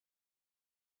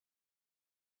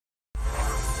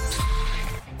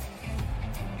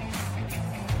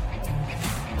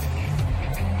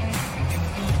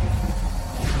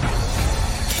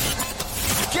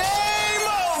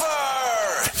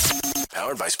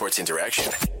Powered by Sports Interaction,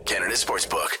 Canada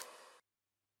Sportsbook.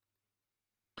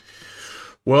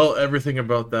 Well, everything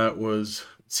about that was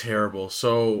terrible.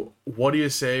 So, what do you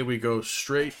say we go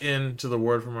straight into the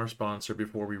word from our sponsor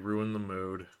before we ruin the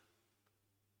mood?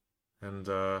 And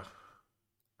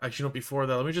actually, no. Before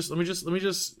that, let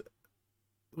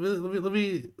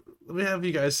me have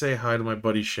you guys say hi to my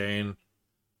buddy Shane.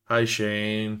 Hi,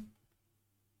 Shane.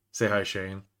 Say hi,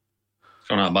 Shane. What's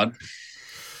going on, bud?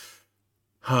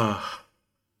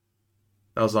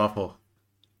 That was awful.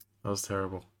 That was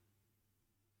terrible.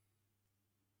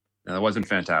 That wasn't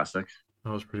fantastic.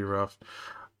 That was pretty rough.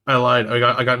 I lied.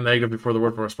 I got negative before the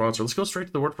word from our sponsor. Let's go straight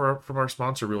to the word from our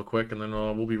sponsor real quick, and then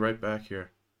we'll be right back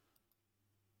here.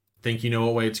 Think you know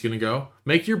what way it's going to go?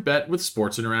 Make your bet with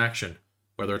Sports Interaction.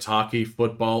 Whether it's hockey,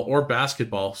 football, or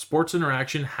basketball, Sports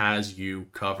Interaction has you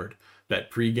covered.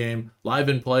 Bet pregame, live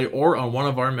in play, or on one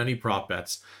of our many prop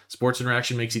bets. Sports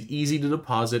Interaction makes it easy to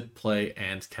deposit, play,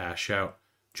 and cash out.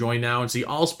 Join now and see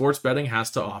all sports betting has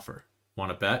to offer.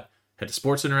 Want to bet? Head to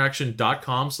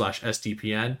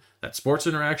sportsinteraction.com/SDPN. That's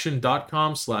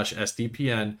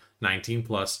sportsinteraction.com/SDPN. 19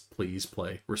 plus. Please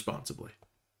play responsibly.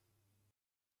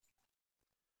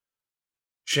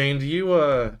 Shane, do you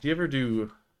ever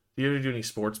do any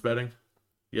sports betting?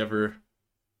 You ever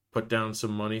put down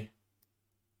some money?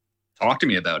 Talk to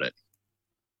me about it.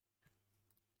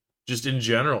 Just in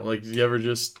general, like, you ever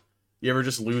just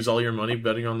lose all your money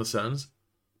betting on the Sens?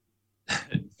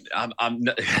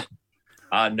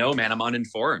 No, man, I'm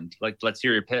uninformed. Like, let's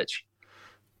hear your pitch.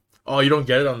 Oh, you don't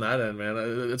get it on that end, man.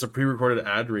 It's a pre-recorded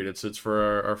ad read. It's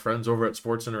for our friends over at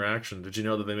Sports Interaction. Did you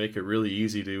know that they make it really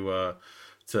easy to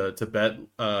bet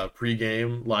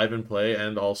pre-game, live and play,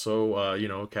 and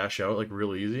also cash out, like,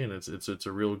 real easy, and it's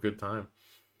a real good time.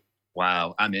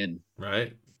 Wow, I'm in.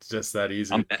 Right? It's just that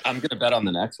easy. I'm gonna bet on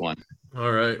the next one.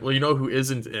 All right. Well, you know who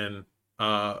isn't in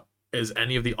is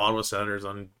any of the Ottawa Senators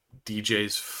on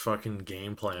DJ's fucking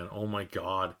game plan. Oh my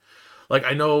god. Like,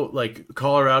 I know, like,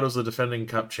 Colorado's the defending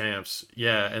cup champs.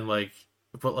 Yeah, and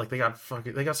but they got so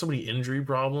many injury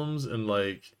problems, and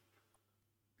like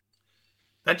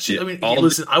that shit. I mean,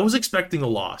 listen, I was expecting a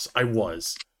loss. I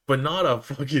was, but not a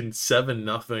fucking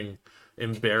 7-0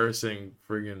 embarrassing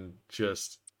friggin'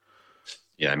 just.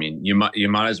 Yeah, I mean, you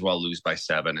might as well lose by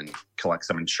 7 and collect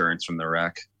some insurance from the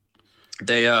wreck.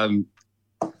 They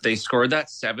scored that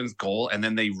 7th goal and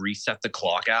then they reset the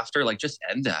clock after. Like, just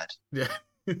end that. Yeah.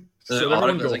 So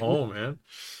everyone go home, man.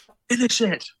 Finish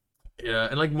it. Yeah,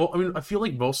 and I feel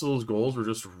like most of those goals were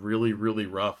just really, really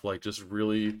rough. Like, just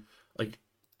really, like,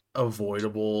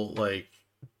 avoidable, like,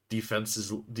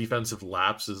 defensive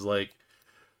lapses. Like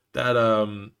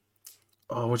that.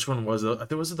 Which one was it? I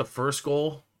think was it the first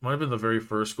goal? Might have been the very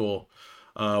first goal,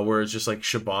 where it's just like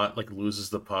Shabbat like loses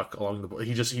the puck along the.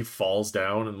 He falls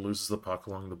down and loses the puck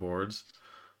along the boards.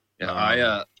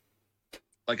 Yeah,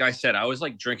 like I said, I was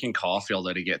like drinking coffee all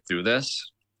day to get through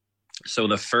this.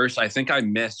 So I think I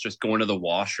missed just going to the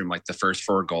washroom like the first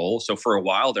 4 goals. So for a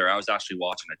while there, I was actually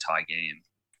watching a tie game.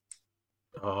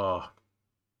 Oh,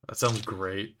 that sounds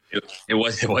great. It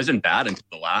wasn't bad until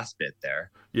the last bit there.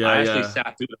 Yeah, I actually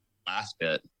sat through the last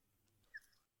bit.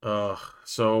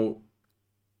 So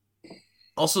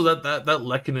also that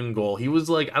Lehkonen goal, he was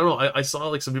like, I don't know, I saw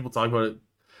like some people talk about it.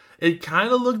 It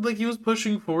kind of looked like he was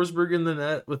pushing Forsberg in the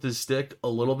net with his stick a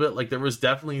little bit. Like, there was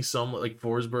definitely some, like,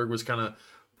 Forsberg was kind of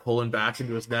pulling back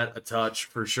into his net a touch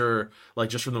for sure,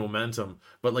 like, just from the momentum.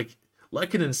 But like,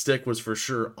 Lehkonen's stick was for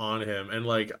sure on him. And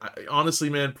like, honestly,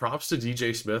 man, props to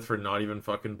DJ Smith for not even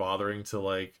fucking bothering to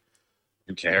like,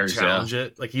 who cares? Challenge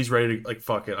it. Like, he's ready to, like,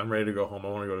 fuck it. I'm ready to go home. I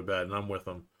want to go to bed, and I'm with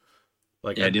him.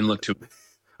 Like, yeah, I didn't look too.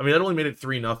 I mean, that only made it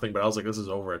 3-0, but I was like, this is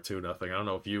over at 2-0. I don't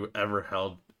know if you ever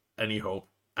held any hope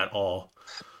at all.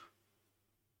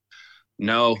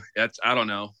 No, I don't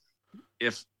know.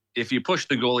 If you push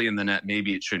the goalie in the net,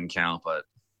 maybe it shouldn't count, but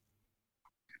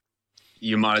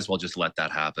you might as well just let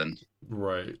that happen.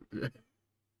 Right.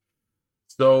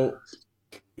 So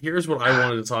here's what I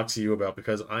wanted to talk to you about,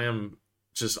 because I am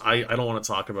just I don't want to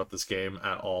talk about this game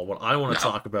at all. What I want to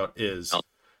talk about is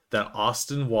that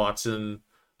Austin Watson,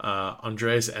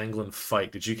 Andreas Englund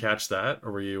fight. Did you catch that,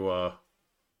 or were you?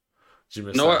 Did you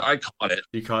miss that? No, I caught it.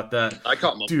 You caught that? I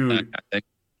caught most dude. of that, I think.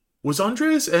 Was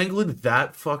Andreas Englund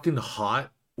that fucking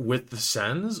hot with the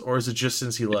Sens, or is it just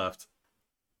since he left?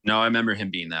 No, I remember him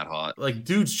being that hot. Like,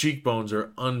 dude's cheekbones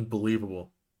are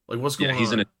unbelievable. Like, what's going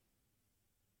on?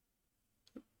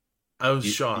 I was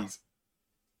shocked.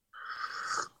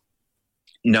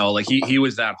 No, like he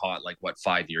was that hot, like, what,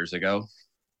 5 years ago?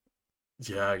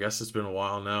 Yeah, I guess it's been a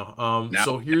while now.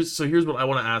 So here's what I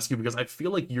want to ask you, because I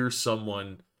feel like you're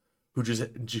someone who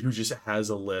just has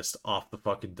a list off the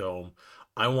fucking dome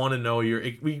I want to know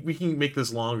we can make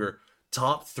this longer.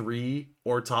 Top 3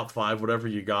 or top 5, whatever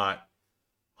you got. Okay.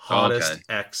 Hottest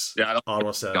ex Yeah, I don't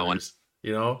Ottawa going. Senators.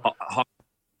 You know,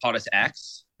 Hottest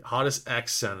X. hottest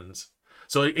ex Senators.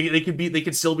 So they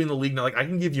could still be in the league now. Like I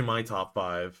can give you my top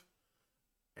 5,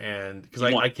 and because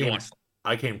I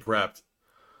came prepped.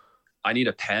 I need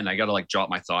a pen. I gotta like jot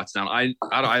my thoughts down. I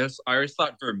always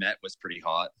thought Vermette was pretty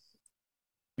hot.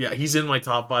 Yeah, he's in my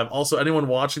top 5. Also, anyone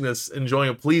watching this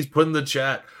enjoying it, please put in the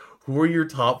chat who are your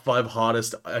top 5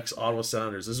 hottest ex Ottawa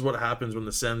Senators. This is what happens when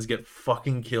the Sens get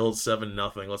fucking killed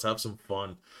 7-0. Let's have some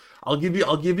fun. I'll give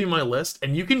you my list,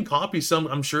 and you can copy some.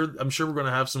 I'm sure we're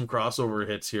gonna have some crossover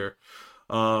hits here.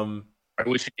 I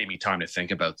wish you gave me time to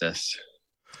think about this.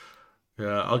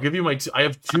 Yeah, I'll give you my I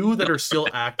have 2 that are still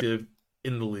active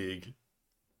in the league.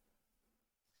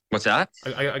 What's that?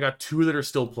 I got 2 that are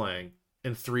still playing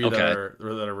and 3 that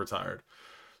are retired.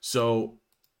 So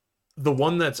the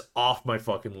one that's off my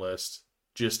fucking list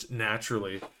just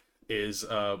naturally is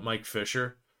Mike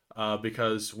Fisher,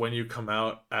 because when you come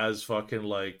out as fucking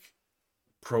like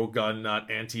pro-gun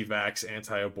nut, anti-vax,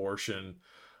 anti-abortion,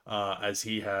 as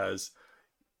he has,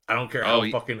 I don't care how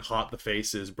fucking hot the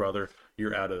face is, brother,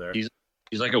 you're out of there. He's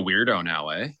like a weirdo now,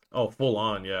 eh? Oh, full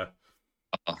on, yeah.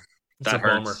 Oh, it's that a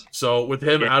hurts. bummer. So with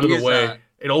him out of the way,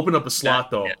 it opened up a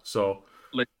slot though. Yeah. So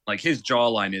like his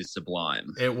jawline is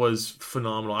sublime. It was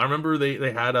phenomenal. I remember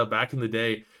they had back in the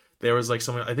day, there was like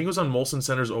something, I think it was on Molson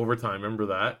Center's Overtime. Remember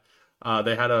that?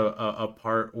 They had a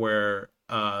part where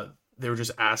they were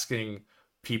just asking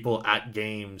people at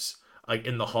games, like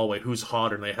in the hallway, who's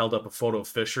hotter, and they held up a photo of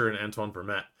Fisher and Antoine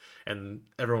Vermette, and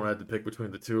everyone had to pick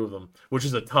between the 2 of them, which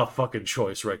is a tough fucking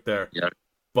choice right there. Yeah,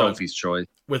 but Sophie's choice.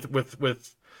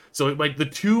 With so like the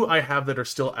 2 I have that are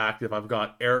still active, I've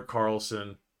got Erik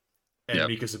Karlsson and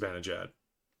Mika Zibanejad.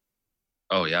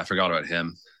 Oh yeah, I forgot about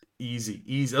him. Easy.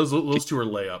 Those 2 are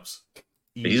layups.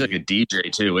 Easy. He's like a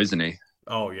DJ too, isn't he?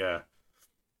 Oh yeah.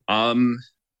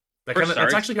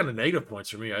 That's actually kind of negative points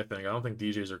for me. I think I don't think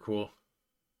DJs are cool.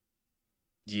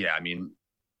 Yeah, I mean,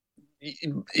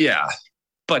 yeah,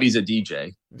 but he's a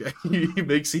DJ. he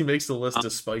makes the list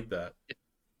despite that.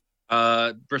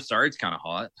 Brassard's kind of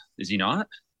hot, is he not?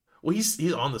 Well,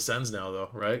 he's on the Sens now though,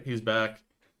 right? He's back.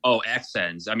 Oh,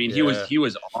 X-Sens. I mean, he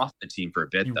was off the team for a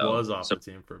bit though. He was off the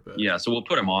team for a bit. Yeah, so we'll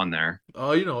put him on there.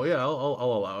 Oh, yeah, I'll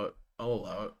allow it. I'll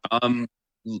allow it.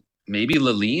 Maybe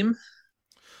Lalime?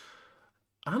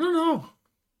 I don't know.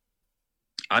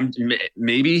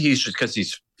 Maybe he's just because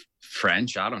he's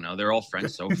French. I don't know. They're all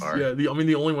French so far. Yeah, the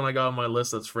only one I got on my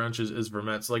list that's French is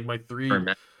Vermette. It's like my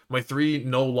three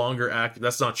no longer active.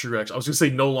 That's not true, actually. I was gonna say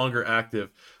no longer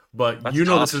active, but that's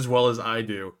tough. This as well as I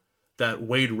do that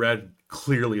Wade Red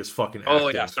clearly is fucking active. Oh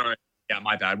yeah, sorry. Yeah,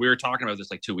 my bad. We were talking about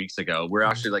this like 2 weeks ago. We're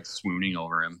actually like swooning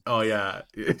over him. Oh yeah,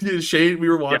 Shane. We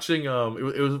were watching. Yeah.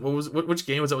 It was which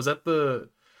game was that? Was that the?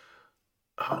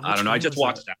 I don't know. I just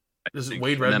watched that.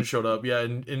 Wade Redden showed up, yeah,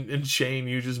 and Shane,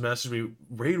 you just messaged me.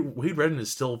 Wade Redden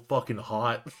is still fucking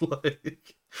hot.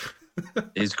 Like,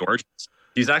 he's gorgeous.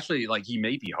 He's actually like he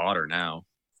may be hotter now.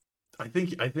 I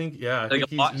think yeah. I think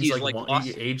he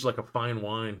aged like a fine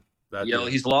wine.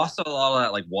 He's lost a lot of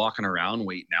that like walking around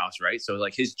weight now, right? So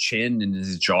like his chin and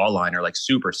his jawline are like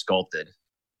super sculpted.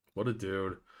 What a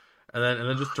dude! And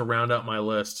then just to round out my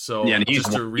list, so yeah, and to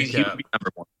recap. He's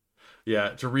number 1. Yeah,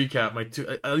 to recap, my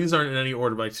 2 these aren't in any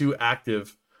order. My 2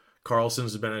 active, Karlsson,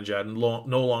 Zibanejad, and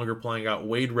no longer playing out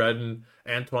Wade Redden,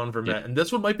 Antoine Vermette, and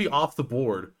this one might be off the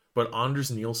board, but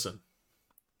Anders Nielsen.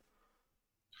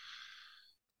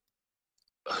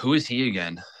 Who is he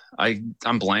again? I'm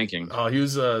blanking. Oh, he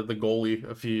was the goalie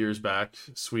a few years back.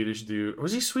 Swedish dude.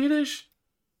 Was he Swedish?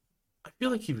 I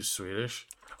feel like he was Swedish.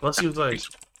 Unless he was like,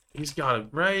 he's got it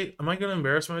right. Am I going to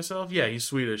embarrass myself? Yeah, he's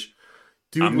Swedish.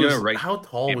 Dude, how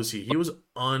tall was he? He was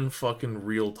unfucking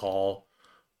real tall.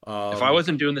 If I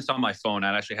wasn't doing this on my phone,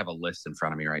 I'd actually have a list in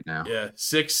front of me right now. Yeah,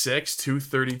 6'6",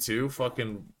 232,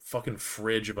 fucking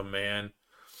fridge of a man.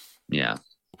 Yeah,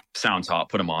 sounds hot.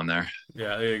 Put him on there.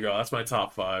 Yeah, there you go. That's my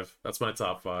top 5.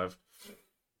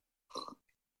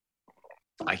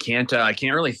 I can't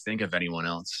really think of anyone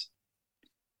else,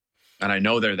 and I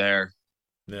know they're there.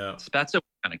 Yeah, Spezza was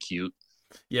kind of cute.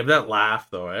 Yeah, but that laugh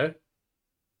though, eh?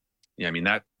 Yeah, I mean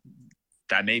that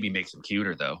maybe makes him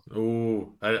cuter though.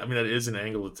 Ooh, I mean that is an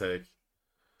angle to take.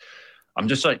 I'm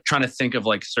just like trying to think of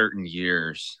like certain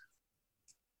years.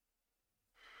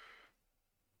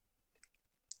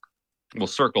 We'll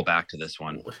circle back to this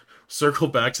one. Circle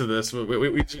back to this.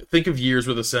 We think of years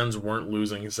where the Sens weren't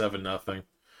losing 7-0.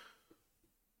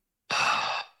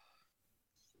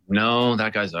 No,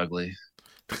 that guy's ugly.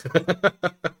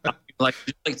 I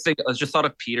just thought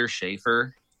of Peter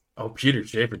Schaefer. Oh, Peter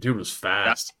Schaefer, dude, was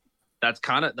fast. That's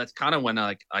kind of when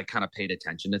I kind of paid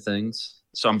attention to things.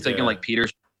 So I'm thinking Yeah. like Peter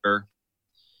Schaefer,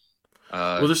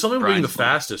 Well, there's something about being Brian the Sloan.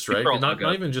 fastest, These right? are all Not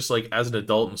good. even just like as an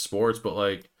adult in sports, but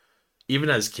like even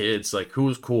as kids, like who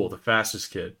was cool? The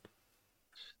fastest kid,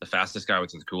 The fastest guy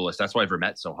was the coolest. That's why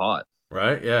Vermette's so hot.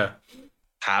 right? Yeah.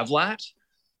 Havlat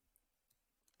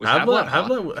was Havlat, Havlat hot?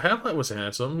 Havlat, Havlat was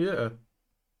handsome. Yeah.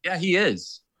 Yeah, he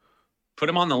is. Put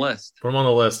him on the list. Put him on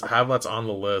the list. Havlat's on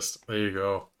the list. There you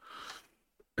go.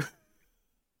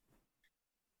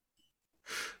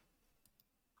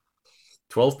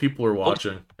 12 people are Oh,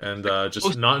 watching and oh,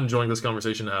 just not enjoying this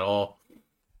conversation at all.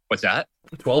 what's that?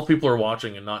 12 people are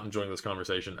watching and not enjoying this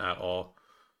conversation at all.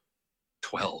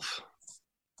 12.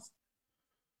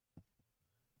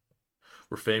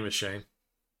 We're famous, Shane.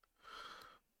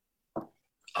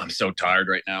 I'm so tired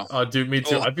right now. Dude, me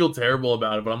too. Oh, I feel terrible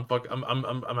about it, but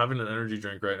I'm having an energy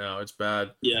drink right now. It's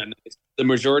bad. yeah. Nice. The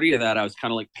majority of that, I was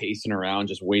kind of like pacing around,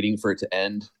 just waiting for it to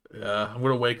end. Yeah, I'm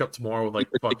gonna wake up tomorrow with like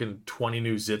fucking 20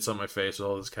 new zits on my face with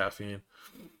all this caffeine.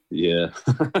 Yeah.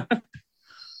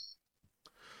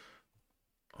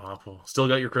 Awful. Still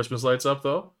got your Christmas lights up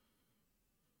though?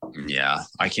 Yeah.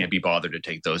 I can't be bothered to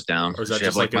take those down. Or is that Should have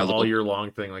just like like an all year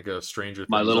long thing, like a Stranger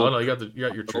my Things? Oh little, no, you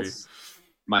got your tree.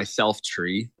 my self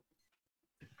tree.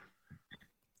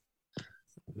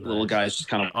 Little Nice. guy's just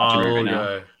kind of Oh, watching me little right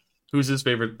now. guy. Who's his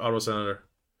favorite Ottawa Senator?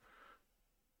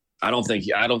 I don't think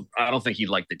he'd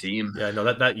like the team. Yeah, no,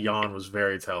 that yawn was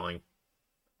very telling.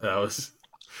 That was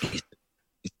He's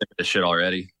sick of the shit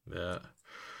already. yeah.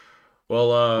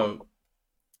 Well,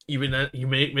 you make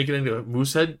it into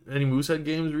any Moosehead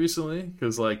games recently?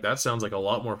 Because like that sounds like a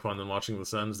lot more fun than watching the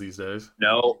Sens these days.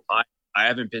 No, I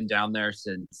haven't been down there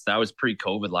since that was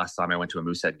pre-COVID last time I went to a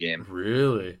Moosehead game.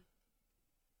 Really?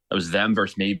 It was them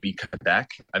versus maybe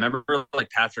Quebec. I remember like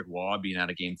Patrick Waugh being at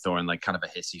a game throwing like kind of a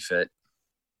hissy fit.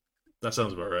 That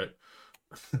sounds about right.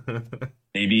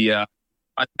 Maybe I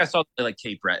think I saw like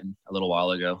Cape Breton a little while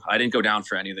ago. I didn't go down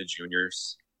for any of the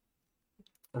juniors.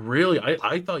 Really?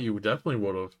 I thought you definitely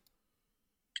would have.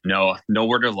 No, no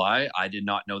word to lie. I did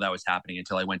not know that was happening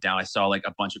until I went down. I saw like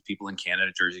a bunch of people in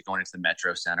Canada jersey going into the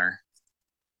Metro Center.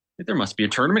 I think there must be a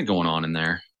tournament going on in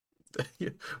there.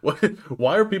 What?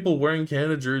 Why are people wearing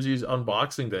Canada jerseys on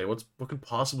Boxing Day? What could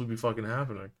possibly be fucking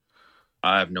happening?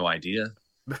 I have no idea.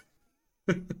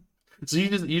 So you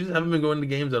just haven't been going to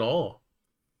games at all.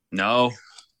 No,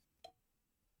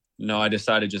 no, I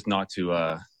decided just not to.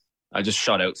 I just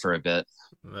shut out for a bit.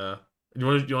 Yeah. You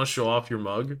want to show off your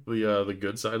mug, the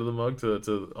good side of the mug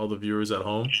to all the viewers at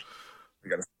home? I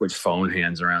gotta switch phone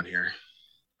hands around here.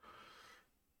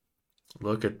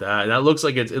 Look at that. That looks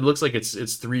like it's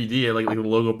 3D. Like the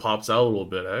logo pops out a little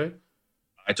bit, eh?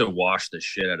 I had to wash the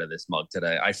shit out of this mug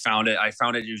today. I found it.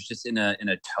 It was just in a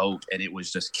tote, and it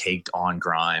was just caked on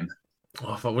grime.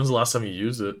 Oh, when's the last time you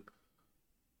used it?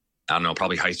 I don't know,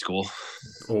 probably high school.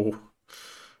 Oh,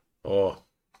 oh.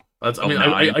 That's. I Oh, mean,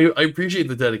 nine. I appreciate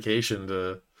the dedication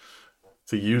to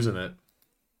using it.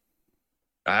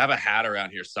 I have a hat around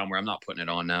here somewhere. I'm not putting it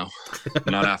on now.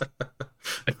 Not after.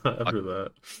 After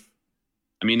that.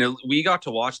 I mean, we got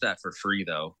to watch that for free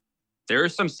though. There are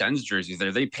some Sens jerseys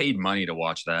there. They paid money to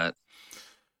watch that.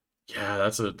 Yeah,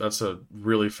 that's a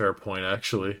really fair point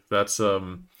actually. That's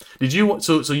did you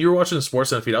so you were watching the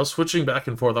Sportsnet feed. I was switching back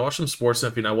and forth. I watched some Sportsnet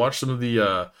feed and I watched some of the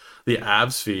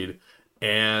Avs feed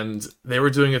and they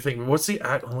were doing a thing. What's it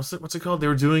called? They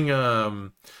were doing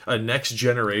a next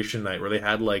generation night where they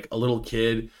had like a little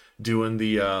kid doing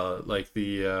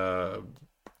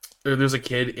there's a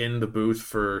kid in the booth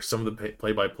for some of the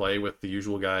play-by-play with the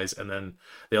usual guys, and then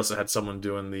they also had someone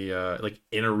doing the like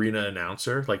in-arena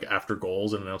announcer, like after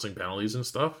goals and announcing penalties and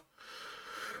stuff.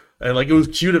 And like it was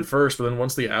cute at first, but then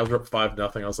once the Avs were up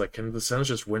 5-0, I was like, can the Sens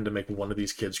just win to make one of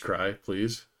these kids cry,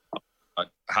 please?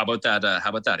 How about that? How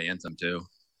about that anthem too?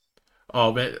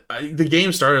 Oh man, the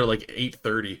game started at like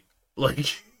 8:30.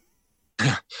 Like,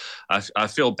 I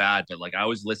feel bad, but like I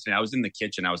was listening. I was in the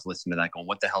kitchen. I was listening to that, going,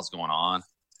 "What the hell's going on?"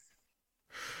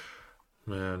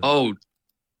 man, Oh,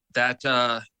 that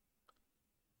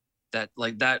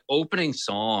that opening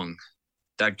song,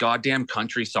 that goddamn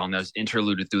country song that was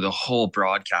interluded through the whole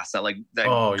broadcast. That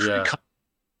oh yeah,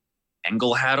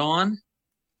 Angle had on.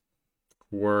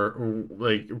 were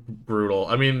like brutal.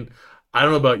 I mean, I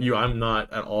don't know about you. I'm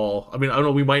not at all. I mean, I don't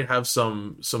know. We might have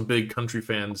some big country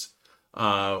fans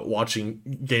watching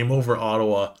Game Over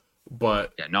Ottawa,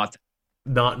 but Yeah, not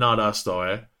not us though,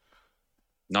 eh?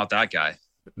 not that guy.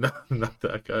 Not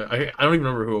that guy. I don't even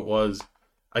remember who it was.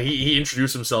 He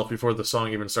introduced himself before the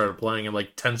song even started playing, and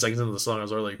like 10 seconds into the song, I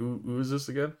was already like, who is this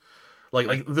again?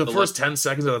 Like the first 10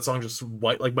 seconds of that song just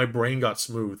white, like my brain got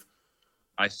smooth.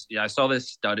 I saw this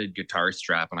studded guitar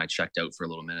strap and I checked out for a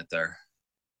little minute there.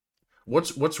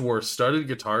 What's worse, studded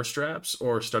guitar straps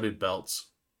or studded belts?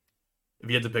 If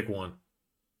you had to pick one.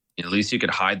 At least you could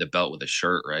hide the belt with a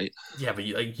shirt, right? Yeah, but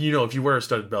if you wear a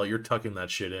studded belt, you're tucking that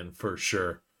shit in for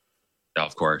sure. Yeah,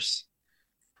 of course.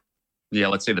 Yeah,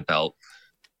 let's say the belt.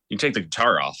 You take the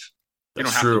guitar off.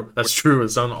 That's true. That's true.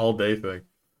 It's an all day thing.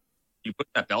 You put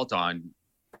that belt on,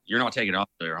 you're not taking it off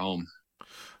until you're home.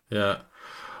 Yeah.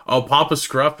 Oh, Papa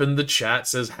Scruff in the chat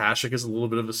says Hasek is a little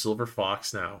bit of a silver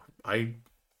fox now.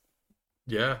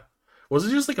 Yeah. Was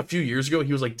it just like a few years ago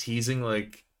he was like teasing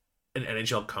like an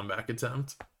NHL comeback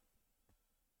attempt?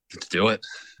 Let's do it.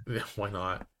 Yeah, why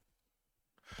not?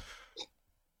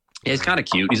 Yeah, he's kind of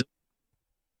cute.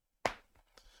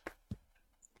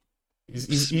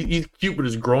 He's cute, but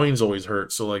his groin's always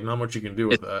hurt, so like not much you can do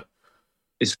with that.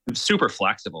 It's super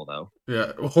flexible though.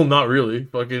 Yeah, well, not really.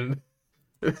 Fucking,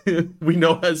 we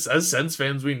know as Sens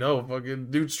fans, we know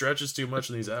fucking dude stretches too much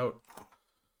and he's out.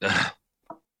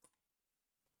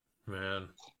 Man,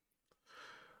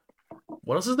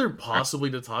 what else is there possibly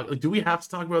to talk? Like, do we have to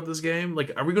talk about this game?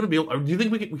 Like, are we going to be able? Do you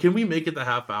think can we make it the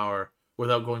half hour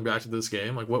without going back to this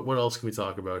game? Like, what else can we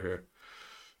talk about here?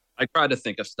 I tried to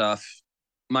think of stuff.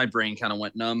 My brain kind of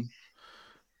went numb.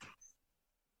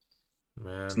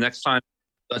 Man, so next time,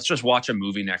 let's just watch a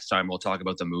movie. Next time, we'll talk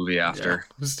about the movie after.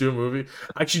 Yeah, let's do a movie.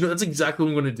 Actually, no, that's exactly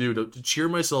what I'm going to do to cheer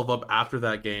myself up after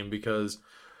that game because.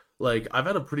 Like, I've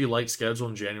had a pretty light schedule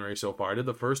in January so far. I did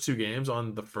the first 2 games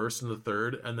on the 1st and the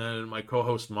 3rd, and then my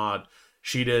co-host Maud,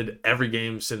 she did every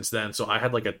game since then. So I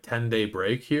had like a 10-day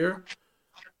break here.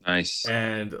 Nice.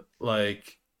 And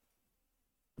like,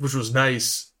 which was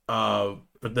nice. But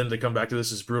then to come back to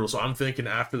this is brutal. So I'm thinking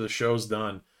after the show's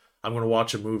done, I'm gonna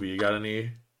watch a movie. You got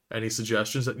any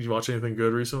suggestions? That you watch anything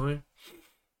good recently?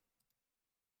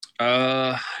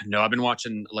 No, I've been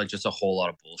watching like just a whole lot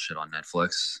of bullshit on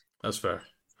Netflix. That's fair.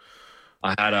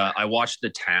 I watched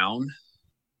The Town. You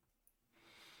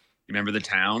remember The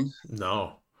Town?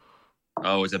 No.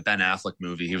 Oh, it was a Ben Affleck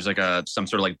movie. He was like some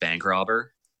sort of like bank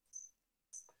robber.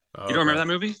 Oh, you don't remember that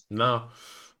movie? No.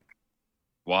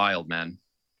 Wild, man.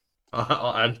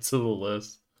 I'll add it to the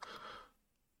list.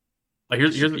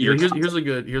 Here's a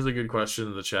good question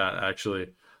in the chat actually.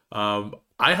 I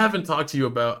haven't talked to you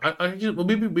about. Well,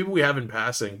 maybe we have in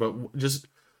passing, but just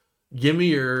give me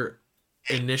your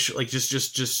initial, like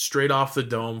just straight off the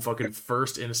dome, fucking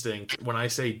first instinct. When I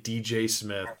say DJ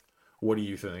Smith, what do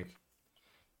you think?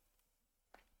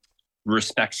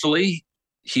 Respectfully,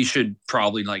 he should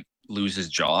probably like lose his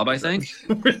job. I think.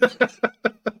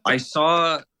 I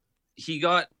saw he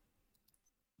got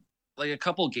like a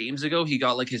couple games ago. He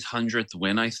got like his 100th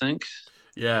win. I think.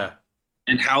 Yeah.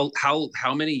 And how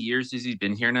many years has he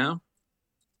been here now?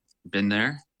 Been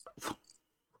there?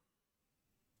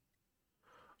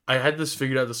 I had this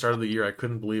figured out at the start of the year. I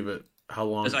couldn't believe it. How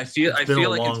long? I feel like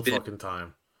it's been fucking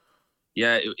time.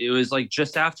 Yeah, it was like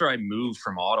just after I moved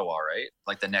from Ottawa, right?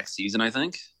 Like the next season, I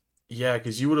think. Yeah,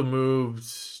 because you would have moved.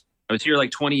 I was here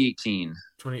like 2018.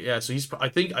 Yeah, so he's. I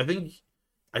think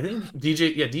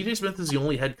DJ. Yeah, DJ Smith is the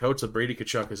only head coach that Brady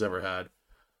Tkachuk has ever had.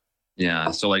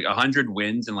 Yeah, so like 100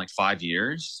 wins in like 5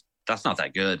 years. That's not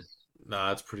that good. Nah,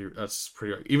 that's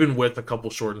pretty. Even with a couple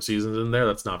shortened seasons in there,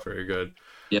 that's not very good.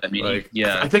 Yeah, I mean,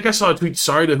 I think I saw a tweet.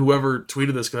 Sorry to whoever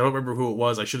tweeted this because I don't remember who it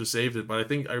was. I should have saved it, but I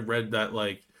think I read that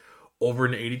like over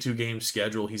an 82 game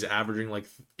schedule, he's averaging like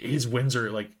his wins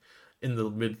are like in the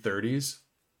mid 30s.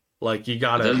 Like you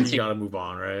gotta move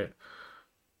on, right?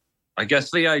 I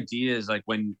guess the idea is like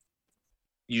when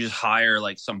you just hire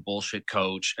like some bullshit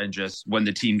coach and just when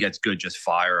the team gets good, just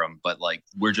fire him. But like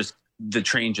the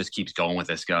train just keeps going with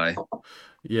this guy.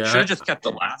 Yeah, should have just kept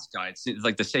the last guy. It's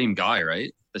like the same guy,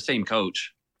 right? The same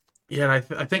coach. Yeah, and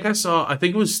I think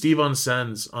it was Steve on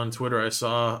Sens on Twitter. I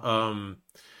saw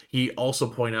he also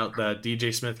point out that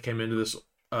DJ Smith came into this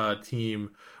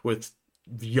team with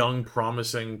young,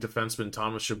 promising defenseman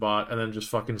Thomas Chabot, and then just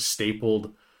fucking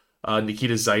stapled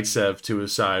Nikita Zaitsev to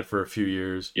his side for a few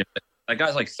years. Yeah, that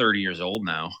guy's like 30 years old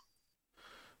now.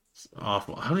 It's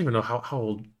awful. I don't even know how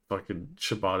old fucking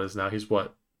Chabot is now. He's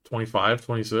what, 25,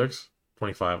 26?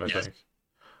 25, I think.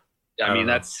 Yeah, I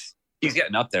mean, he's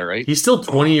getting up there, right? He's still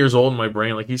 20 years old in my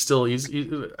brain. Like he's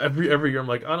every year I'm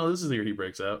like, oh no, this is the year he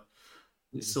breaks out.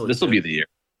 This will be the year.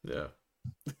 Yeah.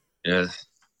 Yeah.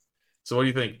 So what do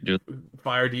you think? Dude.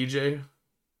 Fire DJ?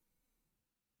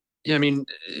 Yeah, I mean,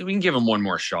 we can give him one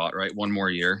more shot, right? One more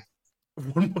year.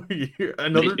 One more year?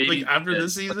 Another maybe, like after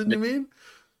this season, you mean?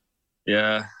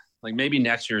 Yeah. Like maybe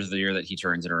next year is the year that he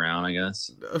turns it around, I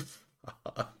guess.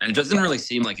 And it doesn't really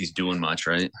seem like he's doing much,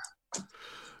 right?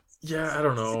 Yeah, I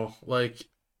don't know. Like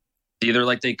Either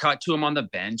like they cut to him on the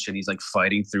bench and he's like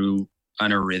fighting through an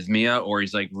arrhythmia, or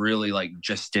he's like really like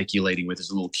gesticulating with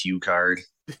his little cue card.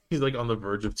 he's like on the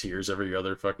verge of tears every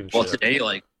other fucking Well, shift. today,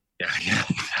 like, yeah,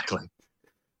 exactly.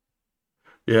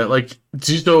 Yeah, like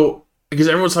so because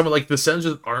everyone's talking about like the Sens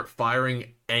just aren't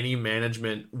firing any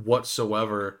management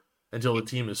whatsoever until the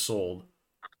team is sold.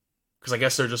 Because I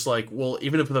guess they're just like, well,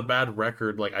 even if with a bad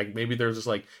record, like maybe they're just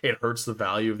like it hurts the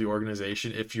value of the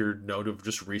organization if you're known to have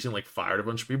just recently like fired a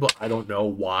bunch of people. I don't know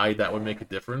why that would make a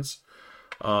difference,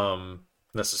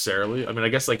 necessarily. I mean, I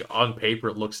guess like on paper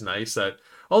it looks nice that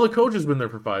all the coach has been there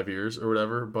for 5 years or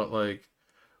whatever, but like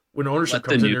when ownership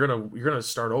comes in, you're gonna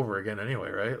start over again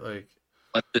anyway, right? Like,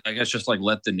 I guess just like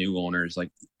let the new owners like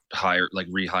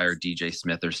rehire DJ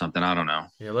Smith or something. I don't know.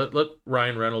 yeah, let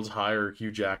Ryan Reynolds hire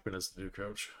Hugh Jackman as the new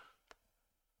coach.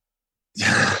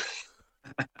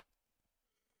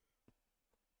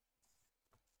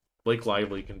 Blake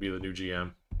Lively can be the new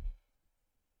GM.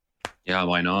 Yeah,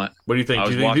 why not? What do you think?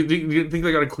 Do you think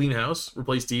they got a clean house?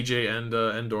 Replace DJ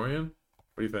and Dorian?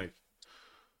 What do you think?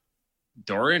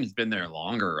 Dorian's been there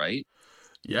longer, right?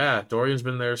 Yeah, Dorian's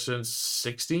been there since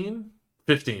 16?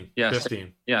 15. Yeah,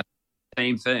 15. Yeah,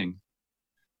 same thing.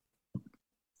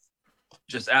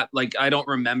 Just at like I don't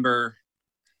remember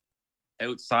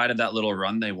outside of that little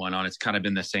run they went on. It's kind of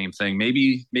been the same thing.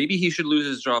 Maybe he should lose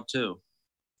his job too.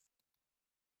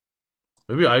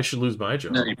 Maybe I should lose my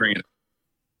job. No, you bring it.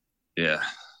 Yeah.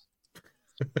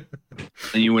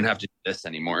 Then you wouldn't have to do this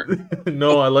anymore.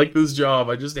 No, I like this job.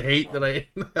 I just hate that I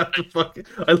have to fucking.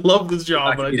 I love this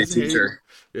job, but I just hate it.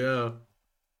 Yeah.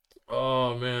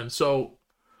 Oh man. So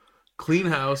clean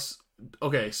house.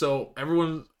 Okay, so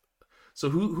everyone. So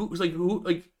who's like who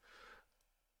like.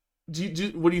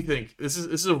 What do you think? This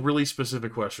is a really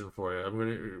specific question for you. I'm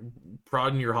gonna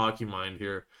prod in your hockey mind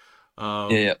here.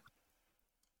 Yeah.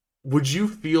 Would you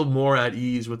feel more at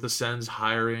ease with the Sens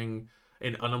hiring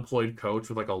an unemployed coach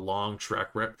with like a long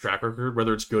track record,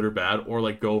 whether it's good or bad, or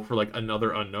like go for like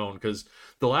another unknown? Because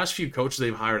the last few coaches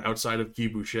they've hired outside of Guy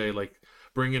Boucher, like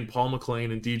bring in Paul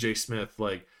McLean and DJ Smith,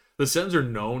 like the Sens are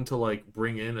known to like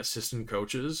bring in assistant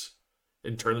coaches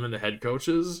and turn them into head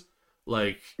coaches.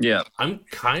 Like, yeah, I'm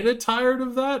kind of tired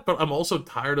of that, but I'm also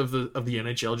tired of the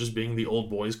NHL just being the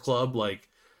old boys club. Like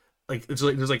it's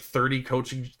like there's like 32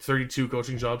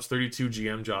 coaching jobs, 32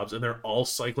 GM jobs, and they're all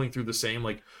cycling through the same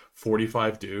like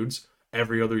 45 dudes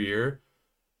every other year.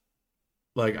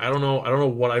 Like I don't know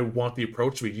what I want the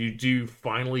approach to be. Do you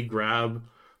finally grab,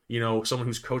 someone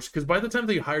who's coached? Because by the time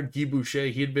they hired Guy Boucher,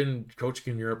 he had been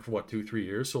coaching in Europe for 2-3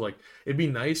 years. So like it'd be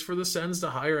nice for the Sens to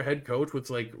hire a head coach with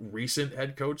like recent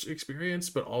head coach experience,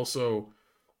 but also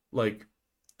like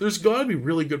there's gotta be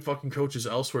really good fucking coaches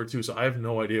elsewhere too. So I have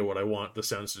no idea what I want the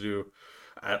Sens to do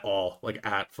at all, like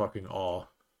at fucking all.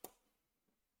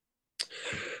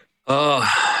 Oh,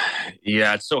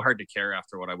 yeah, it's so hard to care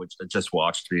after what I would just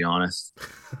watch, to be honest.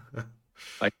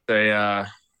 Like they,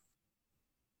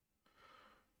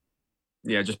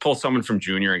 yeah, just pull someone from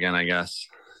junior again, I guess.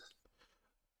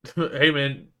 Hey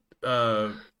man,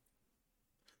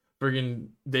 friggin'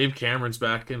 Dave Cameron's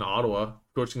back in Ottawa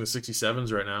coaching the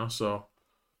 67s right now. So,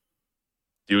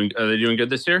 are they doing good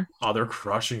this year? Oh, they're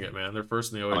crushing it, man. They're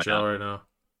first in the OHL right now.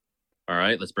 All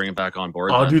right, let's bring it back on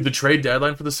board. Oh, dude, the trade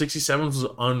deadline for the 67s was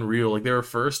unreal. Like they were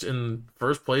first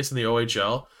place in the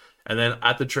OHL, and then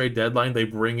at the trade deadline, they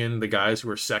bring in the guys who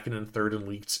are second and third in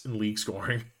league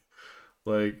scoring.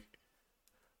 Like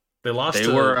they lost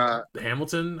to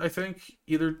Hamilton, I think,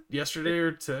 either yesterday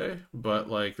or today, but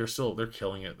like they're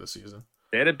killing it this season.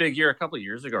 They had a big year a couple of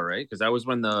years ago, right? Because that was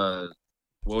when the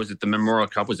Memorial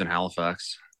Cup was in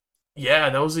Halifax. Yeah,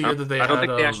 that was the year that they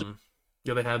had.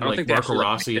 They had like Marco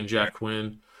Rossi and Jack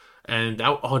Quinn, and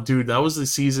that was the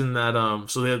season that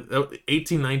so they had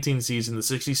 18-19 season, the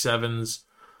 67s.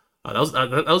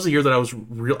 That was the year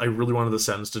that I really wanted the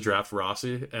Sens to draft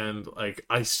Rossi, and like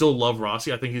I still love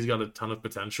Rossi. I think he's got a ton of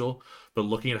potential, but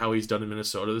looking at how he's done in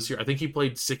Minnesota this year, I think he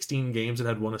played 16 games and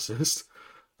had 1 assist.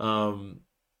 That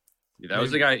was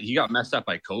the guy. He got messed up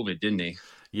by COVID, didn't he?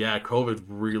 Yeah, COVID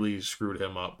really screwed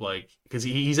him up. Like, because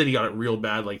he said he got it real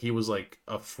bad. Like he was like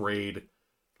afraid.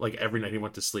 Like every night he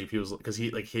went to sleep, he was because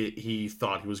he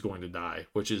thought he was going to die,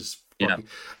 which is fucking,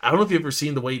 I don't know if you've ever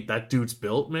seen the way that dude's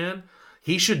built, man.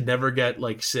 He should never get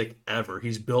like sick ever.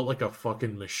 He's built like a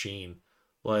fucking machine,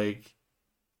 like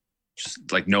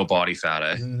just like no body fat,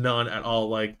 eh? None at all.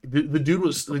 Like the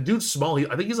dude's small.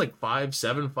 I think he's like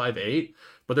 5'7", 5'8",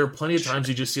 But there are plenty of times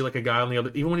you just see like a guy on the other,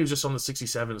 even when he was just on the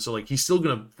 67. So like he's still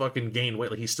gonna fucking gain weight,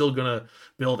 like he's still gonna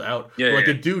build out. Yeah, But, like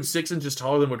yeah. a dude 6 inches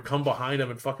taller than would come behind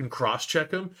him and fucking cross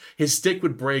check him. His stick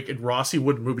would break, and Rossi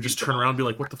wouldn't move. He'd just turn around and be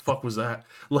like, "What the fuck was that?"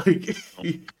 Like.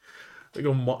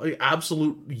 Like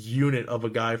absolute unit of a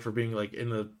guy for being like in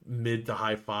the mid to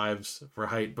high fives for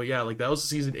height. But yeah, like that was the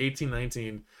season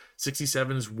 18-19.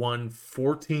 67s won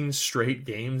 14 straight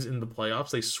games in the playoffs.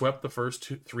 They swept the first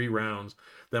 3 rounds,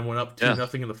 then went up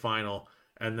 2-0 in the final.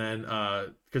 And then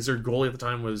because their goalie at the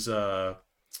time was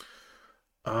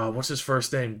what's his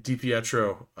first name?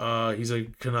 DiPietro. He's a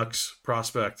Canucks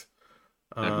prospect.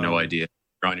 I have no idea.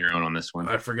 You're on your own on this one.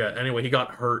 I forget. Anyway, he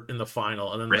got hurt in the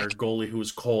final, and then their goalie, who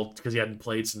was cold because he hadn't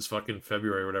played since fucking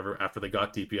February or whatever, after they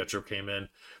got DiPietro, came in.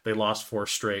 They lost 4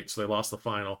 straight, so they lost the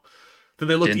final. Then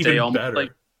they looked even better.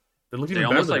 They looked even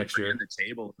better the next year. The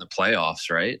table in the playoffs,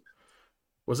 right?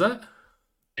 Was that?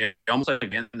 They almost like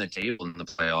in the table in the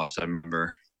playoffs. I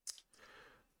remember.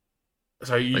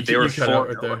 Sorry, they were cut out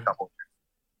right there.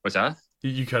 What's that?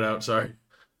 You cut out. Sorry.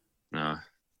 No.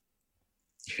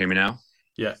 You hear me now?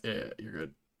 Yeah, you're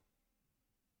good.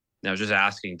 I was just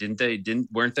asking,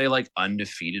 weren't they like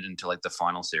undefeated until like the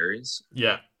final series?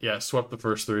 Yeah, swept the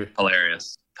first 3.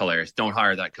 Hilarious. Don't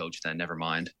hire that coach then. Never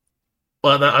mind.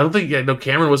 Well, I don't think. Yeah, no,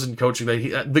 Cameron wasn't coaching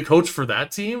that. The coach for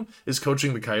that team is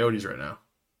coaching the Coyotes right now.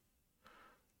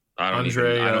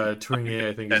 Andre Tournier,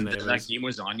 I think his name is. That game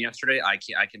was on yesterday. I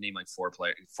can name like 4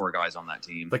 guys on that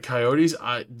team. The Coyotes,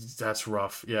 that's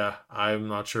rough. Yeah, I'm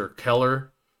not sure.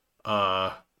 Keller,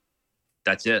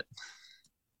 that's it.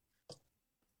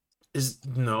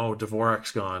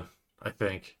 Dvorak's gone, I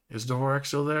think. Is Dvorak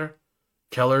still there?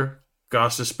 Keller,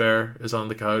 Gostisbehere is on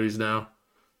the Coyotes now.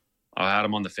 I had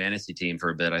him on the fantasy team for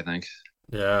a bit, I think.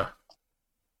 Yeah.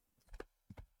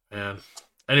 Man.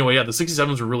 Anyway, yeah, the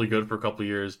 67s were really good for a couple of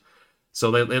years.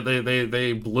 So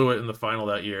they blew it in the final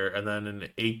that year, and then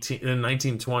in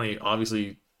 1920,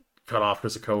 obviously cut off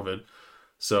because of COVID.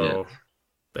 So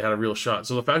they had a real shot.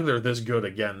 So the fact that they're this good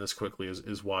again this quickly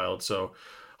is wild. So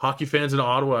hockey fans in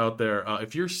Ottawa out there,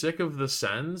 if you're sick of the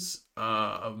Sens,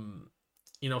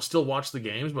 still watch the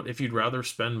games. But if you'd rather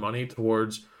spend money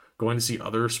towards going to see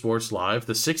other sports live,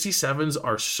 the 67s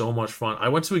are so much fun. I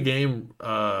went to a game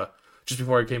just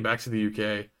before I came back to the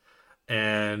UK,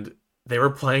 and they were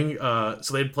playing.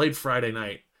 So they'd played Friday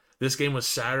night. This game was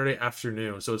Saturday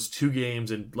afternoon, so it's 2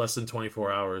 games in less than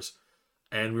 24 hours.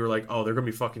 And we were like, oh, they're going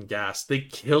to be fucking gassed. They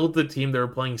killed the team. They were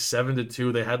playing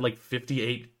 7-2. They had like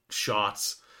 58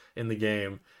 shots in the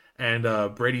game.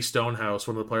 And Brady Stonehouse,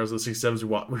 one of the players of the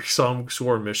 67s, we saw him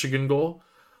score a Michigan goal.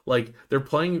 Like, they're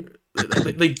playing...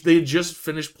 they just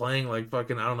finished playing like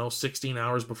fucking, I don't know, 16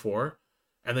 hours before.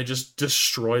 And they just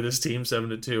destroy this team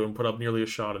 7-2 and put up nearly a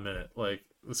shot a minute. Like,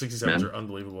 the 67s are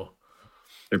unbelievable.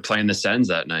 They're playing the Sens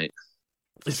that night.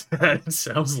 It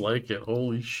sounds like it.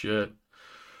 Holy shit.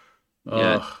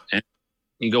 Yeah, and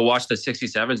you go watch the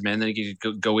 67s, man. Then you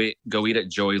could go eat at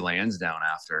Joey Lansdowne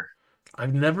after.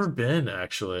 I've never been,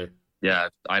 actually. Yeah,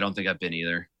 I don't think I've been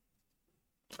either.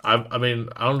 I mean,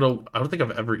 I don't know. I don't think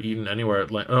I've ever eaten anywhere.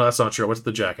 No, that's not true. What's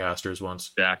the Jack Astor's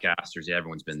once? Jack Astor's. Yeah,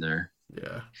 everyone's been there.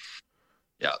 Yeah.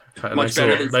 Much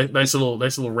better. Nice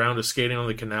little round of skating on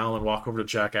the canal and walk over to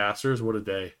Jack Astor's. What a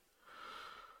day!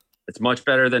 It's much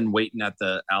better than waiting at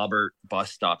the Albert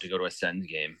bus stop to go to a Sens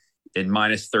game in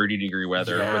minus 30-degree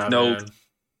weather with no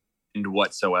wind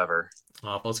whatsoever.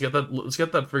 Let's get that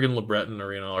friggin' LeBreton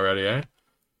arena already, eh?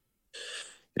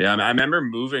 Yeah, I remember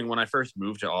moving when I first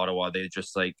moved to Ottawa. They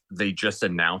just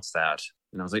announced that,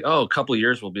 and I was like, "Oh, a couple of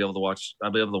years we'll be able to watch.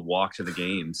 I'll be able to walk to the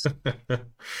games."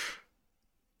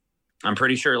 I'm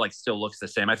pretty sure like still looks the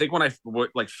same. I think when I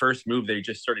first moved, they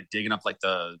just started digging up like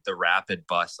the rapid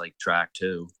bus like track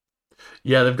too.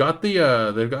 Yeah, they've got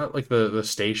the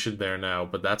station there now,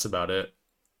 but that's about it.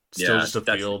 Still just a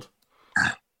field.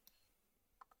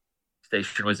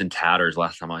 Station was in tatters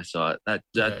last time I saw it.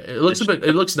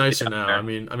 It looks nicer now. I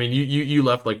mean, you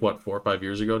left like what 4 or 5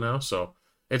 years ago now, so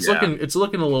it's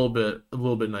looking a little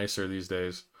bit nicer these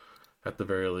days, at the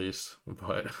very least.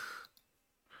 But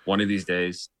one of these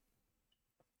days.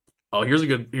 Oh, here's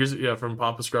from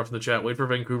Papa Scruff in the chat. Wait for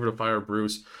Vancouver to fire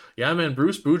Bruce. Yeah, man,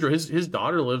 Bruce Boudreau. His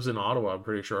daughter lives in Ottawa, I'm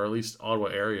pretty sure, or at least Ottawa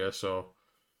area. So,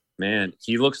 man,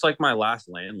 he looks like my last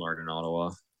landlord in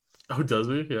Ottawa. Oh, does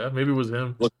he? Yeah, maybe it was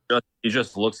him. He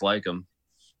just looks like him.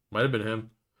 Might have been him.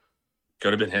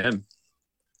 Could have been him.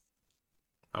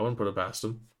 I wouldn't put it past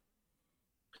him.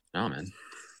 No, man,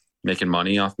 making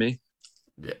money off me.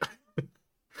 Yeah.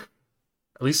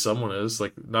 At least someone is.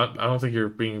 Like, not. I don't think you're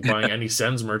buying any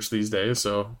Sens merch these days.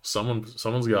 So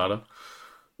someone's gotta.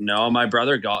 No, my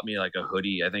brother got me like a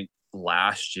hoodie. I think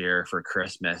last year for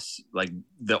Christmas, like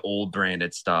the old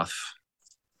branded stuff.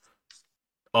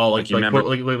 Oh, you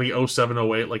remember 07,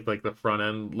 08, like the front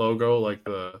end logo, like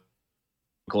the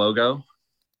logo?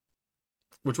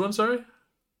 which one? Sorry.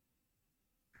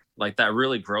 Like that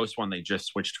really gross one they just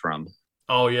switched from.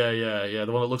 Oh yeah.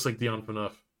 The one that looks like Dion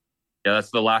Phaneuf. Yeah,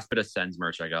 that's the last bit of Sens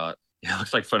merch I got. Yeah, it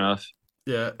looks like Phaneuf.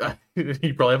 Yeah,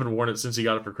 you probably haven't worn it since he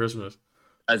got it for Christmas.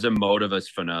 As emotive as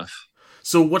Phaneuf.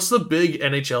 So what's the big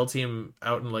NHL team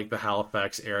out in like the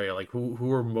Halifax area? Like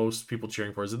who are most people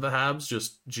cheering for? Is it the Habs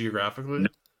just geographically?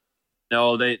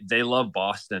 No, they love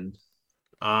Boston.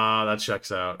 Ah, that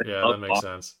checks out. Yeah, that makes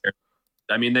sense.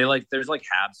 I mean, there's like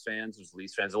Habs fans, there's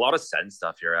Leafs fans, a lot of Sens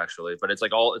stuff here actually, but it's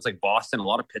like Boston, a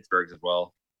lot of Pittsburghs as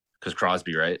well, because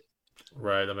Crosby, right?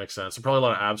 Right, that makes sense. So probably a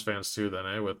lot of Habs fans too,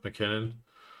 then, with McKinnon.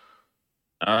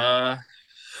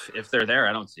 If they're there,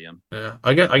 I don't see them. Yeah,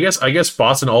 I guess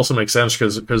Boston also makes sense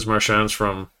because Marchand's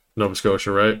from Nova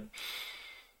Scotia, right?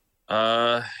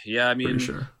 Yeah, I mean, pretty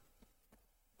sure.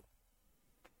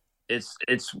 It's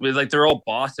like they're all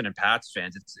Boston and Pats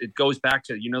fans. It goes back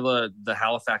to the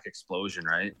Halifax explosion,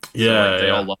 right? Yeah, so, like, they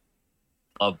all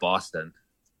love Boston.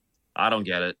 I don't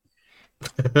get it.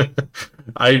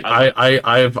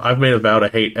 I've made a vow to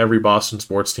hate every Boston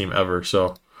sports team ever.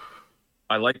 So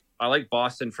I like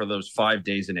Boston for those 5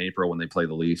 days in April when they play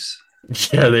the Leafs.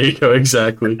 Yeah, there you go.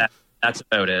 Exactly. That's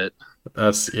about it.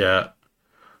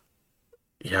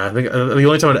 Yeah, I think the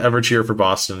only time I'd ever cheer for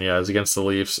Boston, is against the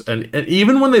Leafs. And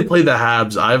even when they play the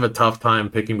Habs, I have a tough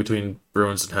time picking between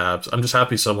Bruins and Habs. I'm just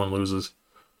happy someone loses.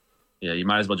 Yeah, you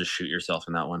might as well just shoot yourself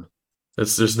in that one.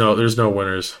 There's no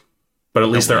winners, but at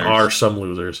least there are some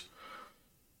losers.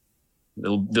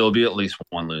 There'll be at least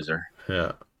one loser.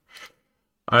 Yeah.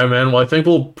 All right, man. Well, I think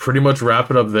we'll pretty much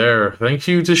wrap it up there. Thank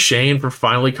you to Shane for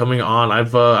finally coming on.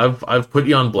 I've put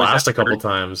you on blast a couple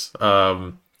times.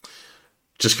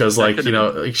 Just because, like,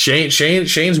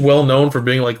 Shane's well known for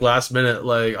being like last minute,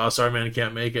 like, oh, sorry, man, I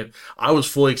can't make it. I was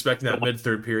fully expecting that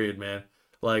mid-third period, man.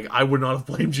 Like, I would not have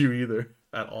blamed you either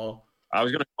at all. I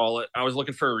was gonna call it. I was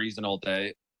looking for a reason all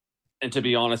day, and to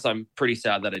be honest, I'm pretty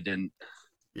sad that I didn't.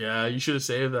 Yeah, you should have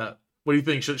saved that. What do you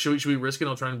think? Should we risk it?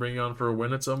 I'll try and bring you on for a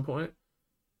win at some point.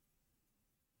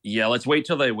 Yeah, let's wait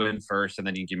till they win first, and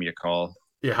then you can give me a call.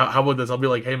 Yeah, how about this? I'll be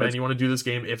like, hey, man, you want to do this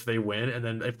game if they win? And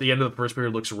then if the end of the first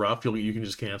period looks rough, you can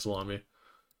just cancel on me.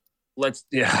 Let's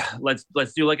do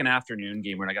like an afternoon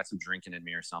game when I got some drinking in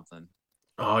me or something.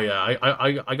 Oh, yeah.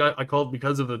 I called,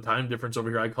 because of the time difference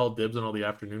over here, I called dibs on all the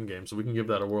afternoon games, so we can give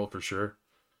that a whirl for sure.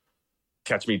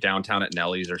 Catch me downtown at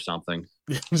Nellie's or something.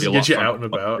 Just get you out and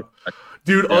about.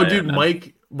 Dude,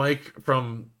 Mike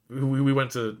from who we went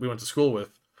to school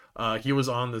with, he was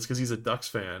on this because he's a Ducks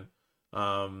fan.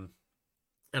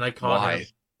 And I caught him.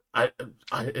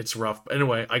 It's rough.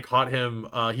 Anyway, I caught him.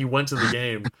 He went to the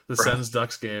game, the Sens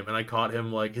Ducks game, and I caught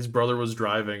him, like, his brother was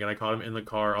driving, and I caught him in the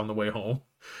car on the way home.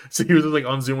 So he was like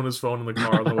on Zoom on his phone in the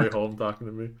car on the way home talking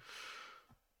to me.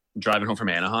 Driving home from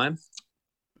Anaheim?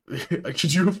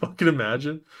 Could you fucking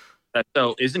imagine?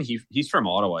 So isn't he's from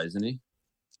Ottawa, isn't he?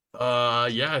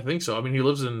 Yeah, I think so. I mean, he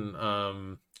lives in I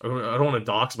don't want to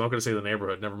dox him. I'm not gonna say the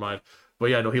neighborhood. Never mind. But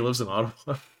yeah, no, he lives in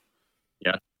Ottawa.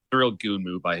 Yeah, a real goon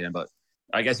move by him, but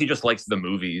I guess he just likes the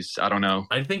movies. I don't know.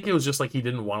 I think it was just like he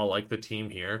didn't want to like the team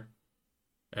here,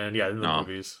 and yeah, in the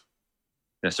movies.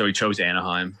 Yeah, so he chose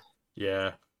Anaheim. Yeah,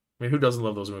 I mean, who doesn't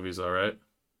love those movies, though, right?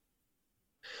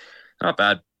 Not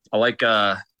bad. I like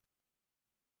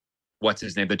what's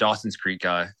his name? The Dawson's Creek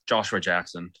guy, Joshua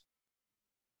Jackson.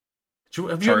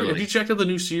 Have you checked out the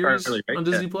new series on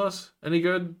Disney Plus? Any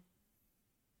good?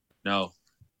 No,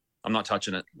 I'm not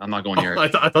touching it. I'm not going near it. I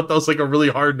thought that was like a really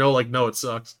hard no. Like, no, it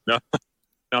sucks. No,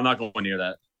 I'm not going near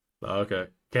that. Oh, okay,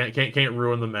 can't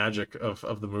ruin the magic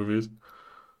of the movies.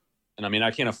 And I mean,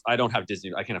 I don't have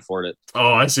Disney. I can't afford it.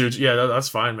 Oh, I see. That's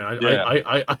fine, man.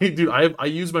 I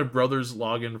use my brother's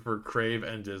login for Crave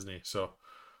and Disney. So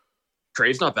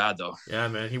Crave's not bad though. Yeah,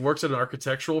 man. He works at an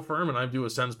architectural firm, and I do a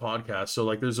Sens podcast. So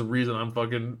like, there's a reason I'm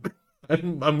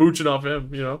I'm mooching off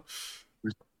him.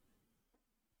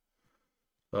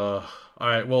 All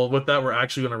right. Well, with that, we're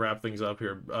actually going to wrap things up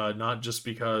here. Not just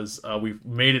because we've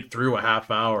made it through a half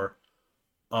hour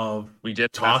of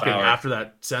talking after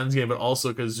that Sens game, but also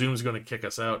because Zoom's going to kick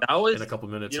us out in a couple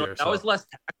minutes here. That was less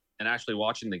than actually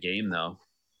watching the game, though.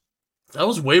 That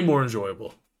was way more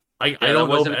enjoyable. I don't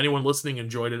know if anyone listening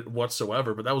enjoyed it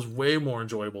whatsoever, but that was way more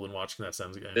enjoyable than watching that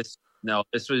Sens game. This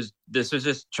was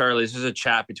just Charlie. This was a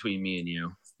chat between me and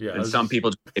you. Yeah, and some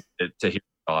people to hear you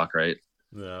talk, right?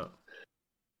 Yeah,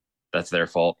 that's their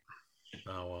fault.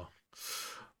 Oh well.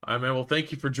 All right, man. Well,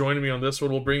 thank you for joining me on this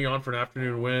one. We'll bring you on for an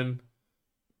afternoon win.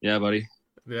 Yeah, buddy.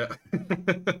 Yeah.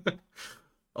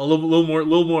 A little more.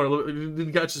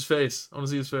 Didn't catch his face. I want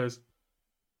to see his face.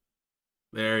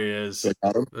 There he is. Look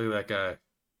at that guy.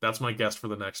 That's my guest for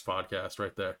the next podcast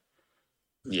right there.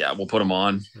 Yeah, we'll put him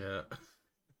on. Yeah.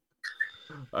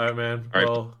 All right, man. All right.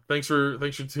 Well, thanks for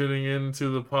tuning in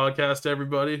to the podcast,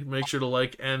 everybody. Make sure to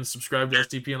like and subscribe to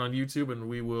SDPN on YouTube, and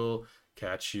we will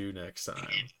catch you next time.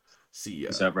 See ya.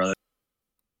 What's up, brother?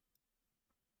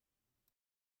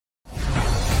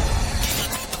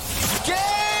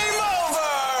 Game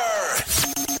over!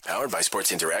 Powered by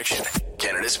Sports Interaction,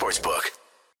 Canada Sportsbook.